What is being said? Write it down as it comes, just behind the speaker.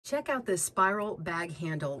Check out this spiral bag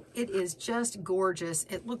handle. It is just gorgeous.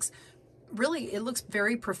 It looks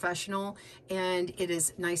very professional, and it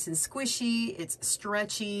is nice and squishy, it's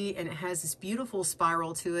stretchy, and it has this beautiful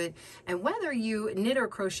spiral to it. And whether you knit or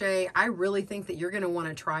crochet, I really think that you're going to want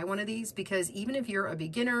to try one of these, because even if you're a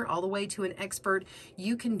beginner all the way to an expert,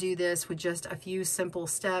 you can do this with just a few simple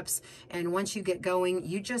steps. And once you get going,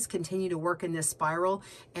 you just continue to work in this spiral,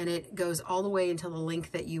 and it goes all the way until the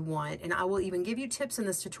length that you want. And I will even give you tips in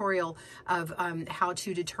this tutorial of how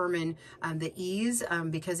to determine the ease,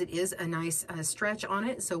 because it is a nice stretch on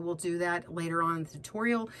it. So we'll do that later on in the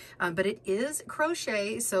tutorial. But it is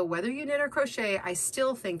crochet, so whether you knit or crochet, I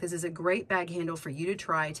still think this is a great bag handle for you to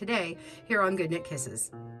try today here on GoodKnit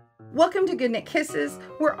Kisses. Welcome to GoodKnit Kisses.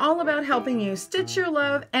 We're all about helping you stitch your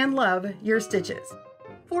love and love your stitches.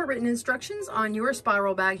 For written instructions on your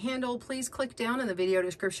spiral bag handle, please click down in the video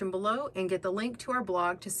description below and get the link to our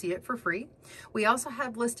blog to see it for free. We also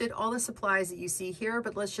have listed all the supplies that you see here,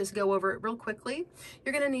 but let's just go over it real quickly.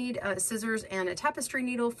 You're going to need scissors and a tapestry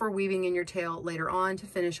needle for weaving in your tail later on to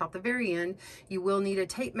finish off the very end. You will need a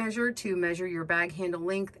tape measure to measure your bag handle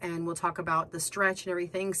length, and we'll talk about the stretch and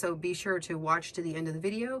everything, so be sure to watch to the end of the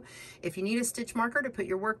video. If you need a stitch marker to put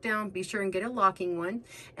your work down, be sure and get a locking one.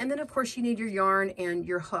 And then of course you need your yarn and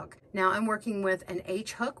your hook. Now I'm working with an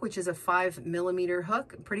H hook, which is a 5mm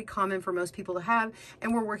hook, pretty common for most people to have,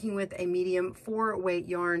 and we're working with a medium 4-weight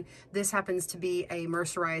yarn. This happens to be a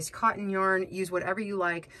mercerized cotton yarn. Use whatever you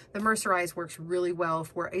like. The mercerized works really well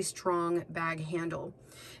for a strong bag handle.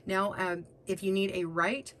 Now if you need a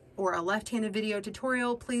right or a left-handed video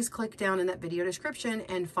tutorial, please click down in that video description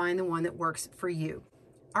and find the one that works for you.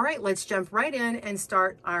 All right, let's jump right in and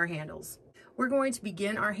start our handles. We're going to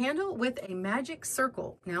begin our handle with a magic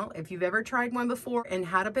circle. Now, if you've ever tried one before and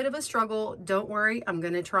had a bit of a struggle, don't worry, I'm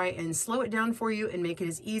going to try and slow it down for you and make it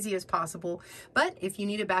as easy as possible. But if you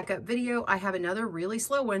need a backup video, I have another really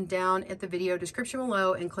slow one down at the video description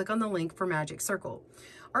below, and click on the link for magic circle.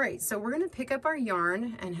 All right, so we're going to pick up our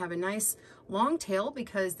yarn and have a nice long tail,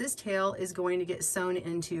 because this tail is going to get sewn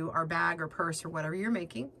into our bag or purse or whatever you're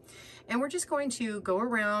making. And we're just going to go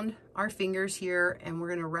around our fingers here, and we're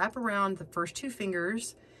going to wrap around the first 2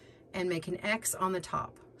 fingers and make an X on the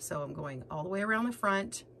top. So I'm going all the way around the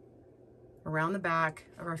front, around the back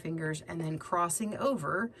of our fingers, and then crossing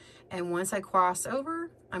over. And once I cross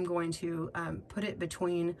over, I'm going to put it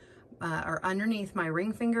between or underneath my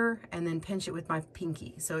ring finger, and then pinch it with my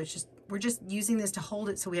pinky. So it's just, we're just using this to hold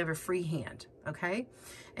it so we have a free hand, okay?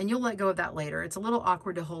 And you'll let go of that later. It's a little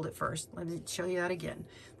awkward to hold it first. Let me show you that again.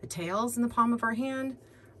 The tail's in the palm of our hand,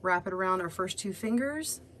 wrap it around our first 2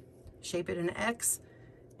 fingers, shape it in an X,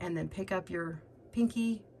 and then pick up your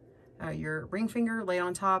pinky, your ring finger, lay it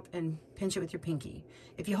on top, and pinch it with your pinky.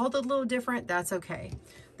 If you hold it a little different, that's okay.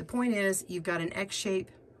 The point is, you've got an X shape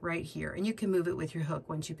right here, and you can move it with your hook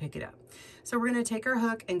once you pick it up. So we're going to take our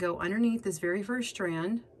hook and go underneath this very first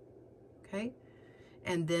strand, okay?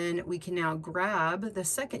 And then we can now grab the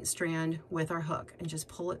second strand with our hook and just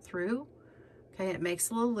pull it through, okay? It makes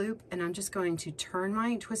a little loop, and I'm just going to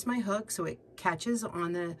twist my hook so it catches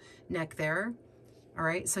on the neck there. All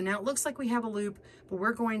right, so now it looks like we have a loop, but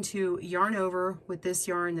we're going to yarn over with this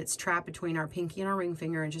yarn that's trapped between our pinky and our ring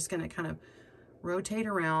finger, and just going to kind of rotate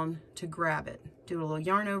around to grab it. Do a little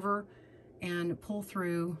yarn over and pull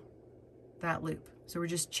through that loop. So we're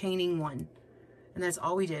just chaining 1, and that's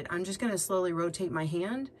all we did. I'm just going to slowly rotate my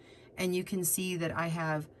hand, and you can see that I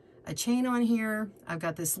have a chain on here. I've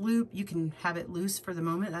got this loop. You can have it loose for the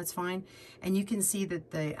moment, that's fine. And you can see that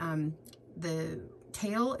the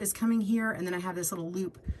tail is coming here, and then I have this little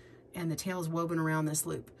loop, and the tail is woven around this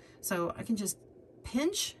loop. So I can just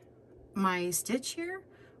pinch my stitch here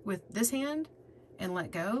with this hand and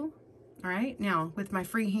let go. All right, now with my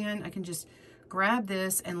free hand, I can just grab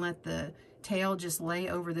this and let the tail just lay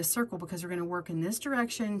over this circle, because we're going to work in this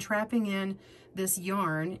direction, trapping in this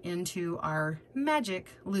yarn into our magic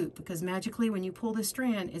loop, because magically when you pull this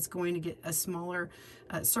strand, it's going to get a smaller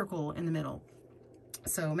circle in the middle.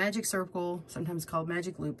 So magic circle, sometimes called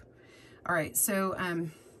magic loop. All right, so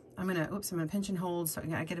I'm gonna pinch and hold. So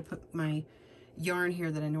I gotta put my yarn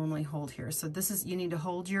here that I normally hold here. So this is, you need to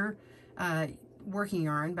hold your working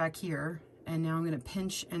yarn back here, and now I'm going to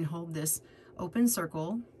pinch and hold this open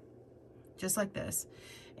circle just like this.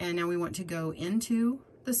 And now we want to go into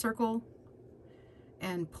the circle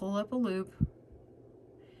and pull up a loop,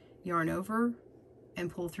 yarn over, and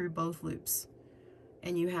pull through both loops,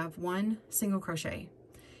 and you have 1 single crochet.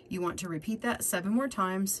 You want to repeat that 7 more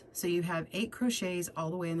times, so you have 8 crochets all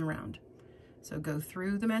the way in the round. So go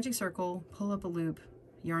through the magic circle, pull up a loop,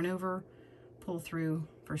 yarn over, pull through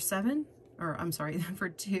for 7, or I'm sorry, for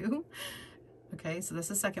 2, Okay, so that's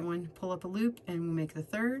the second one. Pull up a loop and we'll make the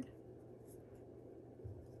third.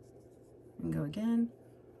 And go again.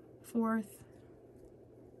 Fourth.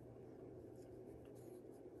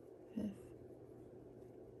 Fifth.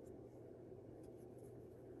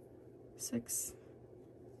 Sixth.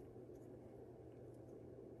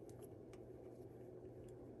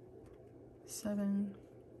 Seven.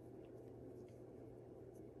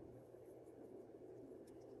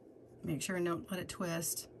 Make sure and don't let it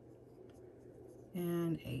twist.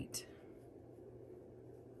 And 8.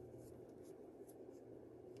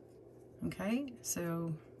 Okay,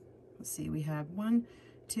 so let's see, we have 1,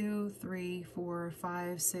 2, 3, 4,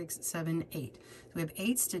 5, 6, 7, 8. So we have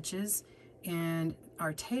 8 stitches, and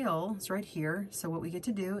our tail is right here. So what we get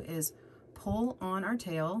to do is pull on our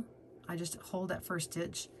tail. I just hold that first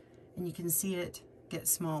stitch, and you can see it get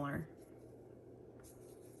smaller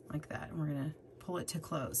like that. And we're gonna pull it to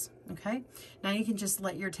close. Okay, now you can just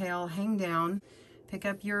let your tail hang down, pick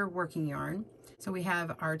up your working yarn. So we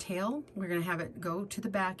have our tail, we're going to have it go to the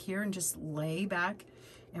back here and just lay back,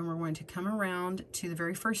 and we're going to come around to the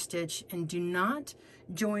very first stitch and do not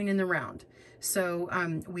join in the round. So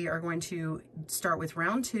we are going to start with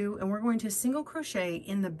round 2, and we're going to single crochet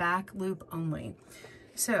in the back loop only.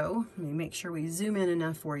 So let me make sure we zoom in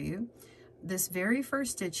enough for you. This very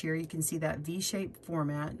first stitch here, you can see that V-shaped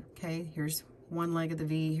format. Okay, here's one leg of the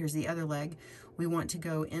V, here's the other leg. We want to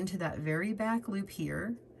go into that very back loop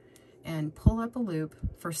here and pull up a loop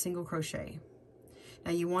for single crochet.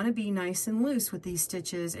 Now you want to be nice and loose with these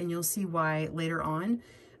stitches, and you'll see why later on,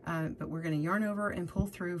 but we're going to yarn over and pull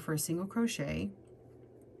through for a single crochet,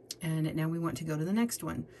 and now we want to go to the next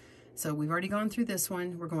one. So we've already gone through this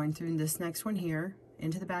one, we're going through this next one here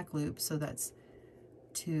into the back loop. So that's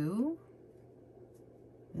 2,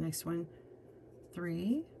 the next one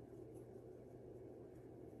 3,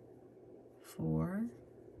 4,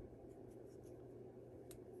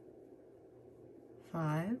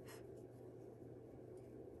 5,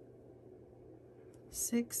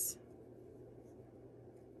 6,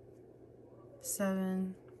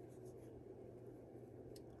 7,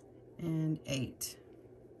 and 8.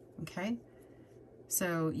 Okay,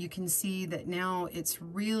 so you can see that now it's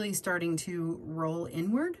really starting to roll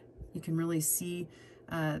inward. You can really see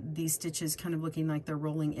these stitches kind of looking like they're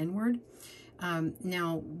rolling inward.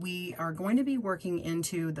 Now we are going to be working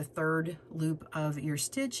into the third loop of your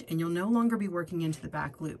stitch, and you'll no longer be working into the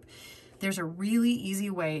back loop. There's a really easy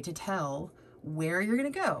way to tell where you're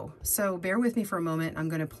going to go. So bear with me for a moment. I'm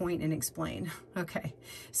going to point and explain. Okay,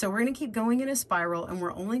 so we're going to keep going in a spiral, and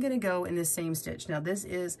we're only going to go in the same stitch. Now this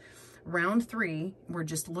is round 3. We're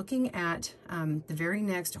just looking at the very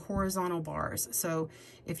next horizontal bars. So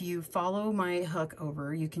if you follow my hook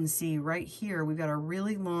over, you can see right here we've got a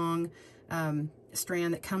really long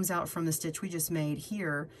strand that comes out from the stitch we just made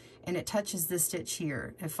here, and it touches this stitch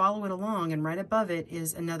here. And follow it along, and right above it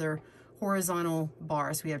is another horizontal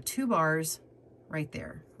bar. So we have 2 bars right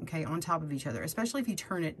there, okay, on top of each other, especially if you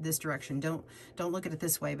turn it this direction. Don't look at it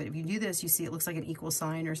this way, but if you do this, you see it looks like an equal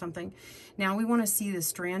sign or something. Now we want to see the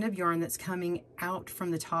strand of yarn that's coming out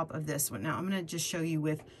from the top of this one. Now I'm going to just show you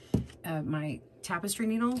with my tapestry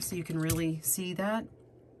needle so you can really see that.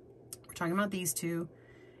 We're talking about these 2.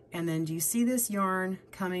 And then do you see this yarn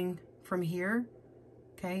coming from here?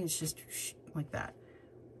 Okay, it's just like that.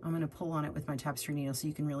 I'm going to pull on it with my tapestry needle so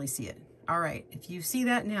you can really see it. All right, if you see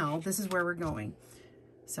that now, this is where we're going.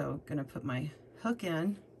 So I'm going to put my hook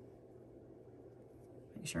in.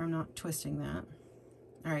 Make sure I'm not twisting that.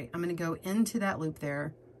 All right, I'm going to go into that loop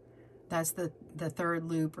there. That's the third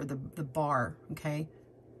loop, or the bar, okay?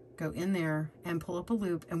 Go in there and pull up a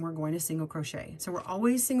loop, and we're going to single crochet. So we're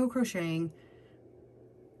always single crocheting,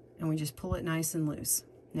 and we just pull it nice and loose.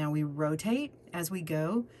 Now we rotate as we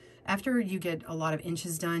go. After you get a lot of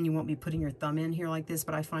inches done, you won't be putting your thumb in here like this,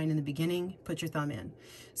 but I find in the beginning, put your thumb in.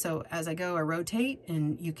 So as I go, I rotate,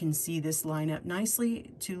 and you can see this line up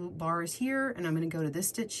nicely. 2 bars here, and I'm going to go to this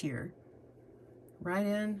stitch here. Right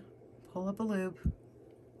in, pull up a loop,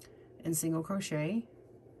 and single crochet.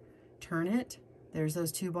 Turn it. There's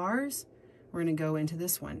those 2 bars. We're going to go into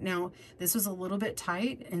this one. Now, this was a little bit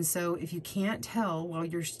tight, and so if you can't tell while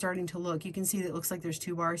you're starting to look, you can see that it looks like there's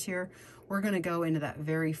 2 bars here. We're going to go into that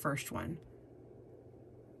very first one.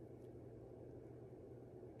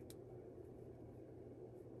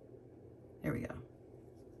 There we go.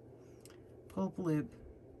 Pull up a loop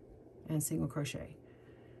and single crochet.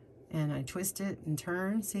 And I twist it and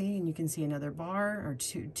turn, see, and you can see another bar, or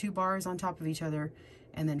two bars on top of each other,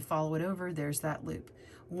 and then follow it over. There's that loop.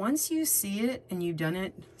 Once you see it and you've done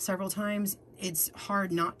it several times, it's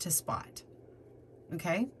hard not to spot.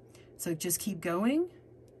 Okay, so just keep going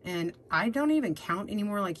And I don't even count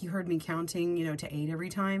anymore, like you heard me counting, you know, to 8 every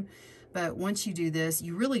time. But once you do this,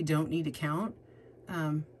 you really don't need to count.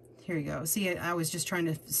 Here you go. See, I was just trying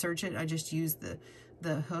to search it. I just used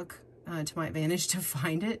the hook to my advantage to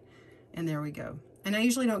find it. And there we go. And I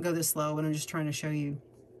usually don't go this slow, but I'm just trying to show you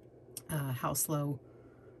how slow,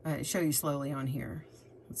 show you slowly on here.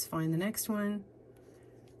 Let's find the next one.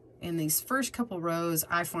 And these first couple rows,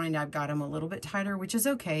 I find I've got them a little bit tighter, which is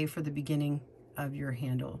okay for the beginning of your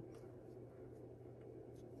handle.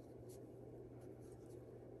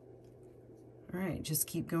 All right, just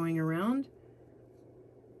keep going around.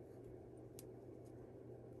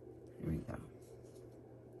 There we go.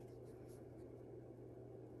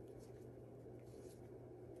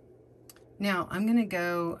 Now I'm gonna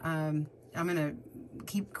go, I'm gonna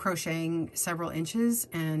keep crocheting several inches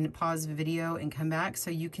and pause the video and come back so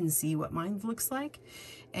you can see what mine looks like,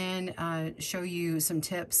 and show you some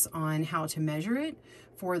tips on how to measure it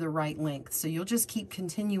for the right length. So you'll just keep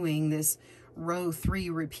continuing this row 3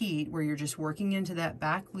 repeat where you're just working into that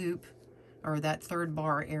back loop or that third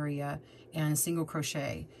bar area and single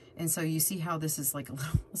crochet. And so you see how this is like a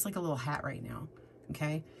little, it's like a little hat right now,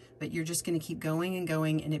 okay? But you're just gonna keep going and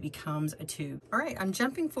going and it becomes a tube. All right, I'm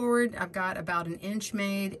jumping forward. I've got about an inch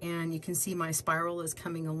made and you can see my spiral is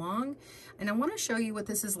coming along. And I wanna show you what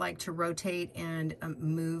this is like to rotate and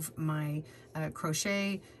move my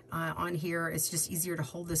crochet on here. It's just easier to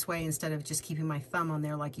hold this way instead of just keeping my thumb on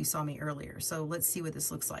there like you saw me earlier. So let's see what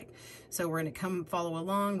this looks like. So we're gonna come follow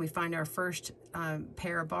along. We find our first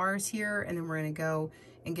pair of bars here, and then we're gonna go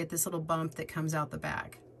and get this little bump that comes out the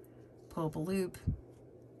back. Pull up a loop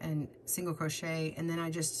and single crochet, and then I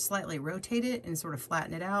just slightly rotate it and sort of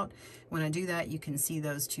flatten it out. When I do that, you can see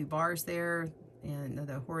those 2 bars there and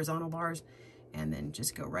the horizontal bars, and then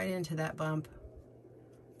just go right into that bump,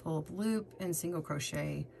 pull up a loop and single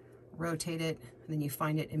crochet, rotate it, and then you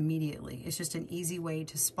find it immediately. It's just an easy way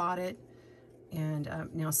to spot it. And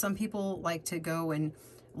now some people like to go and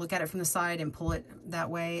look at it from the side and pull it that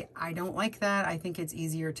way. I don't like that. I think it's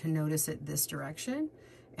easier to notice it this direction.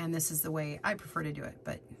 And this is the way I prefer to do it,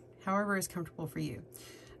 but however is comfortable for you.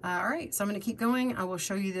 All right, so I'm gonna keep going. I will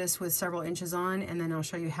show you this with several inches on, and then I'll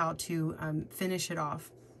show you how to finish it off.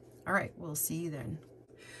 All right, we'll see you then.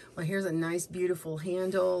 Well, here's a nice, beautiful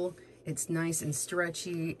handle. It's nice and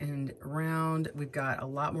stretchy and round. We've got a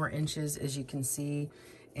lot more inches, as you can see,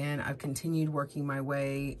 and I've continued working my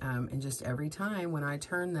way, and just every time when I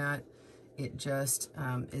turn that, it just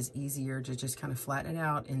is easier to just kind of flatten it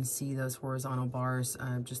out and see those horizontal bars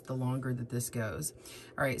just the longer that this goes.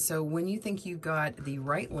 All right, so when you think you've got the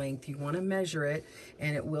right length, you want to measure it,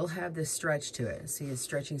 and it will have this stretch to it. See, it's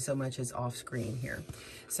stretching so much it's off screen here.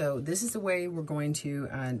 So this is the way we're going to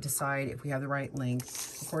decide if we have the right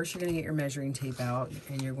length. Of course, you're going to get your measuring tape out,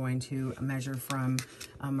 and you're going to measure from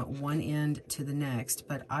one end to the next,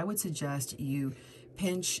 but I would suggest you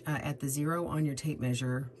pinch at the 0 on your tape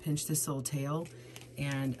measure, pinch this little tail,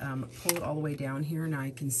 and pull it all the way down here. Now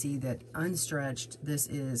you can see that unstretched, this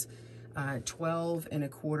is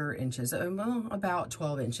 12¼ inches, well, about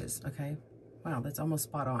 12 inches, okay? Wow, that's almost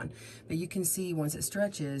spot on. But you can see once it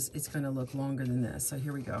stretches, it's gonna look longer than this. So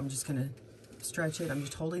here we go, I'm just gonna stretch it. I'm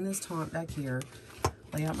just holding this taunt back here,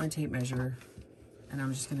 lay out my tape measure, and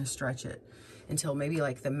I'm just gonna stretch it until maybe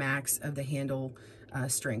like the max of the handle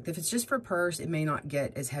strength. If it's just for purse, it may not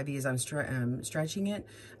get as heavy as I'm stretching it,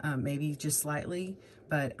 maybe just slightly,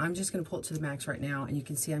 but I'm just gonna pull it to the max right now, and you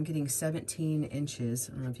can see I'm getting 17 inches.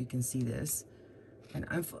 I don't know if you can see this. And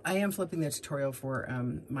I am flipping the tutorial for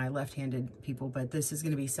my left-handed people, but this is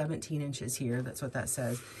gonna be 17 inches here. That's what that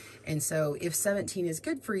says. And so if 17 is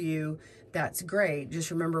good for you, that's great.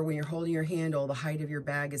 Just remember when you're holding your handle, the height of your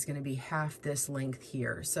bag is gonna be half this length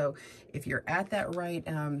here. So if you're at that right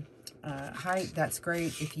height, that's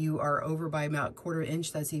great. If you are over by about 1/4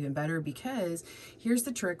 inch, that's even better, because here's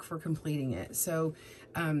the trick for completing it. So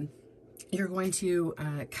you're going to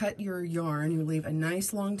cut your yarn. You leave a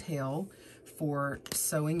nice long tail for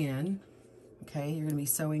sewing in. Okay, you're gonna be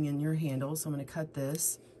sewing in your handle. So I'm gonna cut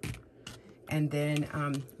this, and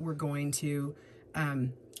then we're going to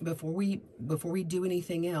before we do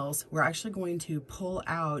anything else, we're actually going to pull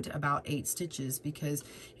out about 8 stitches, because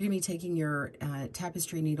you're gonna be taking your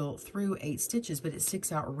tapestry needle through 8 stitches, but it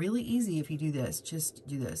sticks out really easy if you do this. Just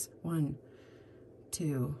do this. 1,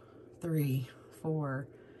 2, 3, 4,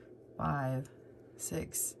 5,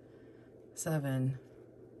 6, 7,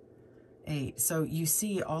 8. So you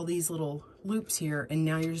see all these little loops here, and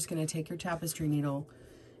now you're just gonna take your tapestry needle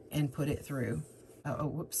and put it through. Oh,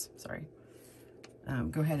 whoops, sorry.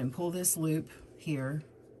 Go ahead and pull this loop here.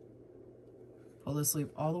 Pull this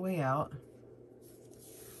loop all the way out.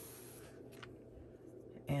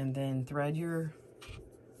 and then thread your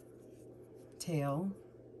tail,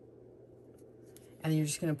 and you're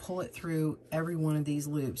just going to pull it through every one of these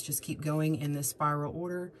loops. Just keep going in this spiral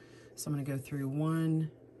order. So I'm going to go through 1,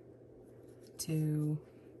 2,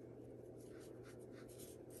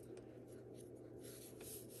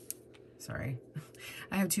 sorry,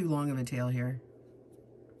 I have too long of a tail here.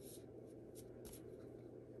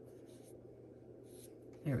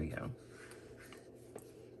 There we go.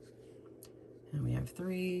 And we have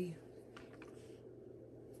 3,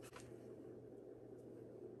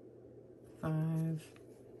 5,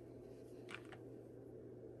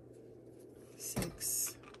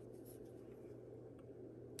 6,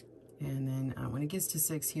 and then when it gets to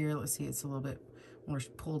 6 here, let's see, it's a little bit more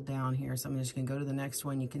pulled down here, so I'm just going to go to the next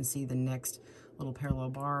one. You can see the next little parallel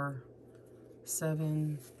bar.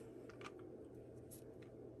 7,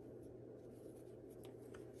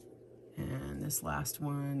 and this last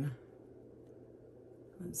one,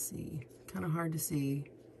 let's see, kind of hard to see.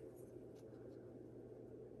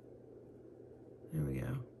 There we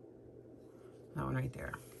go. That one right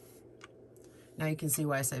there. Now you can see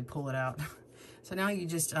why I said pull it out. So now you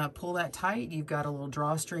just pull that tight. You've got a little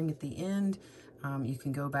drawstring at the end. You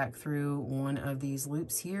can go back through one of these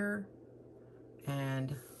loops here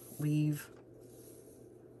and leave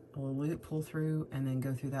a little loop, pull through, and then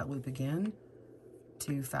go through that loop again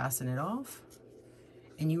to fasten it off.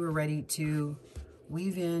 And you are ready to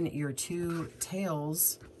weave in your 2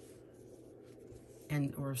 tails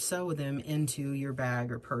and or sew them into your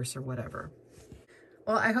bag or purse or whatever.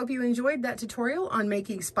 Well, I hope you enjoyed that tutorial on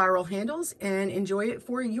making spiral handles and enjoy it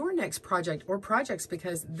for your next project or projects,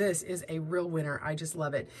 because this is a real winner. I just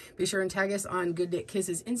love it. Be sure and tag us on GoodKnit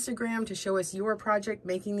Kisses Instagram to show us your project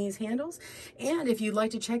making these handles. And if you'd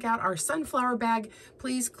like to check out our sunflower bag,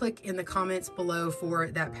 please click in the comments below for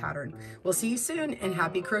that pattern. We'll see you soon, and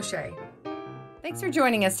happy crochet. Thanks for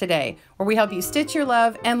joining us today, where we help you stitch your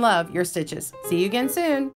love and love your stitches. See you again soon.